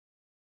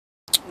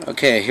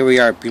Okay, here we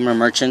are, Beamer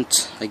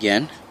Merchant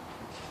again.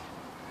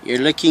 You're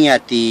looking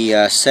at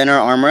the center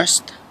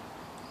armrest,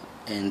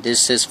 and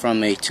this is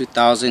from a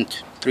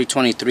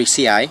 323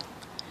 Ci, and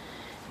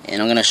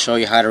I'm going to show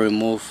you how to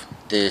remove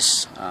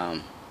this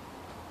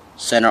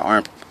center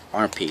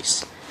arm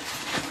piece.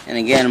 And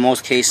again, in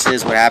most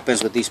cases, what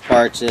happens with these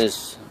parts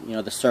is,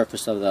 the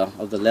surface of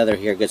the leather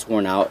here gets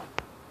worn out,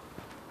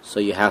 so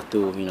you have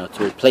to,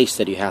 to replace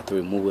it, you have to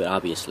remove it,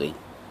 obviously.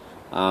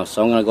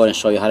 So I'm going to go ahead and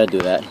show you how to do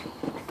that.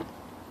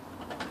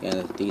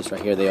 And these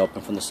right here, they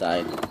open from the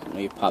side.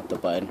 You pop the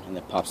button and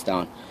it pops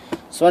down.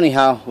 So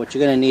anyhow, what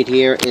you're going to need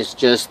here is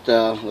just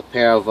a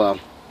pair of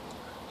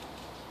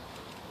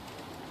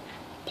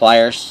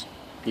pliers.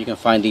 You can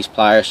find these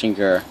pliers in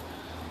the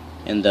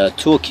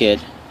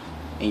toolkit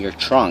in your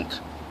trunk.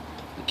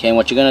 Okay, and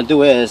what you're going to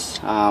do is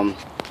you're going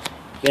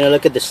to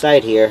look at the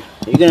side here.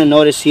 You're going to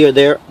notice here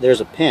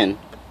there's a pin.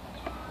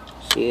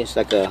 See, it's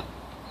like a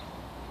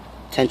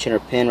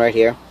tensioner pin right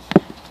here.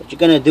 What you're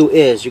going to do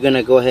is you're going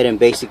to go ahead and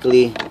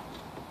basically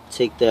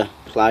take the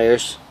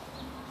pliers.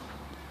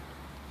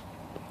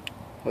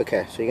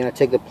 Okay, so you're going to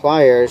take the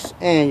pliers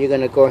and you're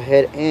going to go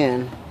ahead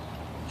and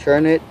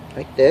turn it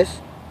like this.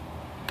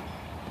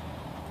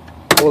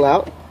 Pull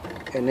out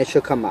and it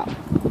should come out.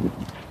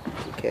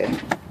 Okay,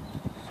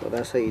 so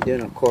that's how you do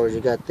it. And of course, you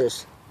got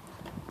this.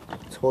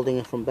 It's holding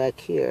it from back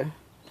here.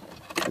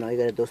 Now you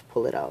got to do is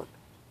pull it out.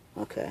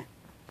 Okay.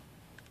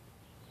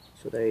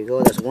 So there you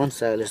go. That's one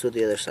side. Let's do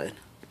the other side.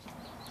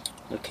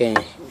 Okay,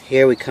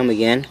 here we come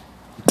again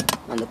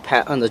on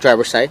the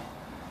driver's side,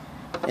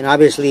 and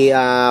obviously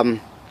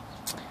I've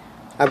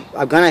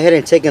gone ahead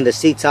and taken the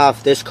seats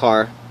off this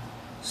car.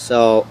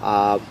 So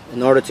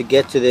in order to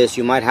get to this,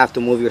 you might have to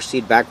move your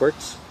seat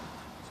backwards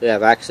so you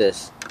have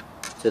access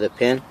to the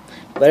pin.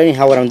 But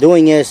anyhow, what I'm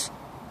doing is,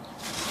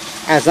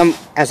 as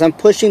I'm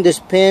pushing this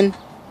pin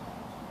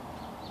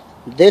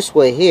this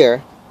way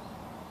here,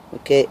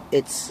 okay,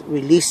 it's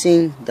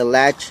releasing the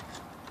latch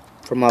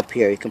from up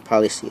here. You can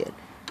probably see it.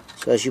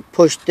 So as you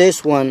push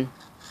this one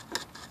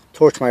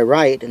towards my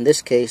right, in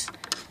this case,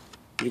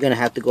 you're going to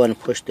have to go ahead and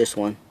push this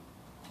one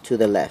to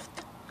the left.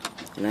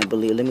 And I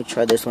believe, let me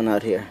try this one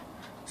out here.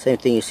 Same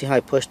thing, you see how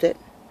I pushed it?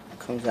 It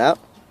comes out.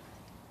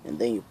 And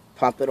then you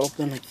pop it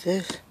open like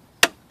this.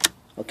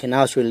 Okay,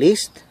 now it's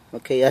released.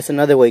 Okay, that's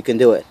another way you can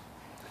do it.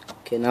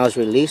 Okay, now it's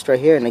released right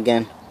here. And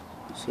again,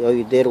 see, all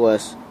you did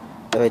was,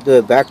 if I do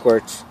it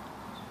backwards,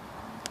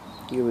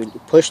 you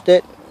pushed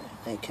it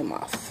and it came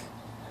off.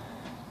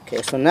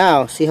 Okay, so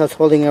now, see how it's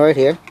holding it right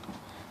here?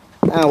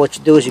 Now what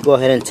you do is you go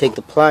ahead and take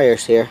the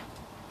pliers here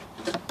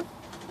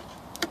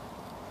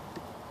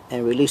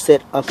and release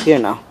it up here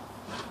now.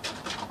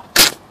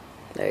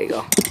 There you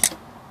go.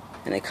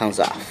 And it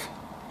comes off.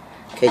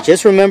 Okay,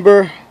 just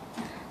remember,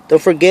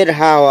 don't forget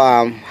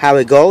how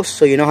it goes,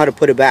 so you know how to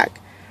put it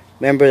back.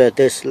 Remember that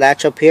this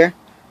latch up here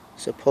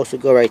is supposed to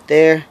go right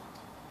there,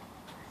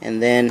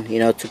 and then,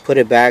 to put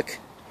it back,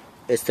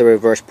 it's the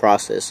reverse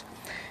process.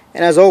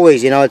 And as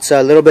always, it's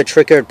a little bit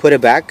trickier to put it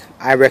back.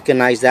 I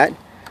recognize that.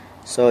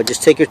 So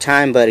just take your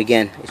time, but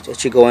again, it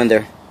should go in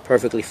there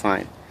perfectly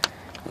fine.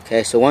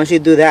 Okay, so once you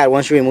do that,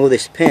 once you remove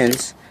these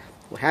pins,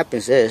 what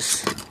happens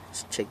is,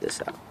 let's check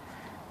this out.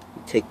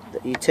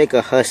 You take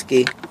a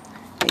Husky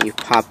and you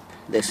pop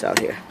this out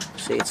here.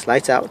 See, it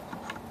slides out.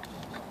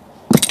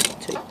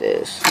 Take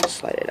this,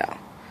 slide it out.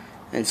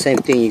 And same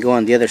thing, you go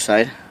on the other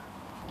side.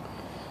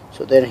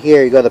 So then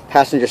here you go the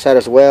passenger side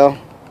as well.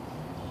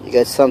 You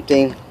get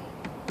something,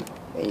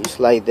 and you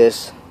slide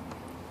this.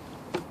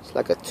 It's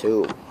like a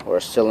tube or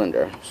a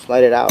cylinder.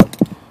 Slide it out.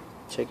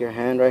 Take your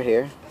hand right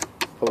here,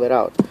 pull it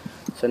out.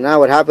 So now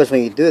what happens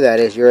when you do that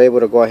is you're able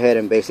to go ahead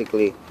and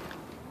basically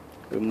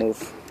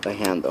remove the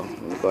handle.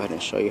 Let me go ahead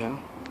and show you how.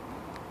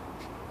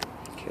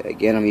 Okay,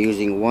 again, I'm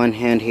using one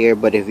hand here,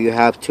 but if you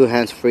have two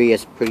hands free,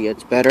 it's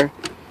better.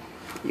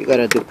 You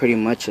gotta do pretty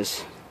much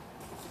is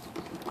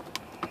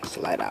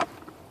slide out.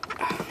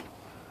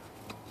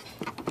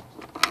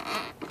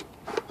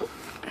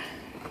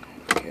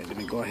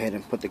 Go ahead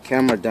and put the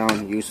camera down.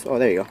 Oh,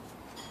 there you go.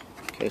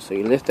 Okay, so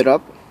you lift it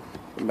up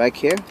from back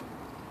here.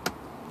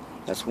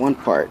 That's one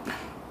part.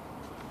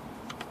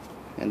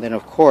 And then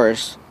of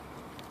course,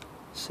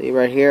 see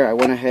right here, I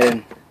went ahead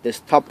and this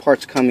top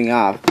part's coming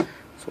off.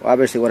 So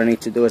obviously what I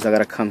need to do is I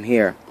gotta come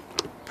here,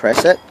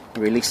 press it,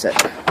 release it.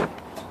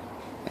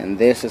 And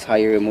this is how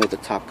you remove the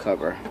top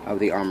cover of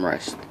the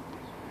armrest.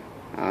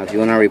 If you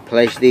want to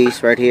replace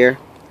these right here,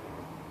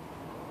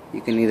 you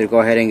can either go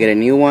ahead and get a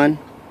new one.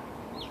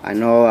 I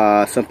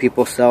know some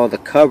people sell the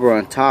cover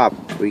on top,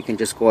 where you can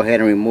just go ahead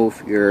and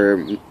remove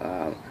your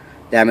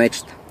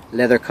damaged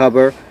leather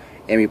cover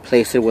and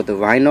replace it with the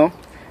vinyl,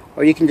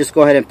 or you can just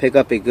go ahead and pick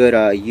up a good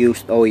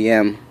used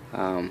OEM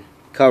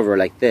cover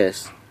like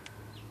this.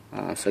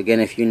 So again,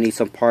 if you need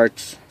some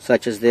parts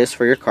such as this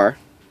for your car,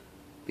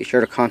 be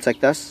sure to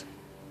contact us.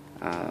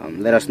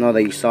 Let us know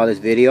that you saw this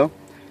video,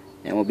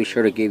 and we'll be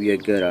sure to give you a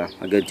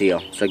good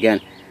deal. So again,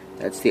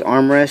 that's the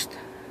armrest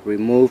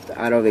removed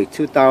out of a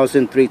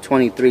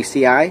 323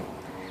 Ci,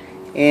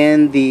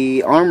 and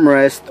the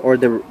armrest or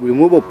the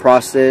removal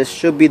process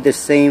should be the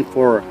same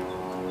for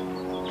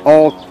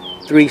all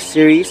 3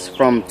 series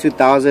from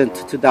 2000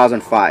 to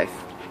 2005.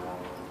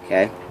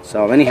 Okay,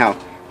 so anyhow,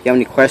 if you have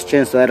any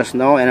questions, let us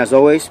know, and as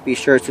always, be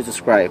sure to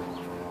subscribe.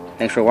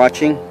 Thanks for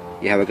watching.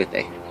 You have a good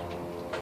day.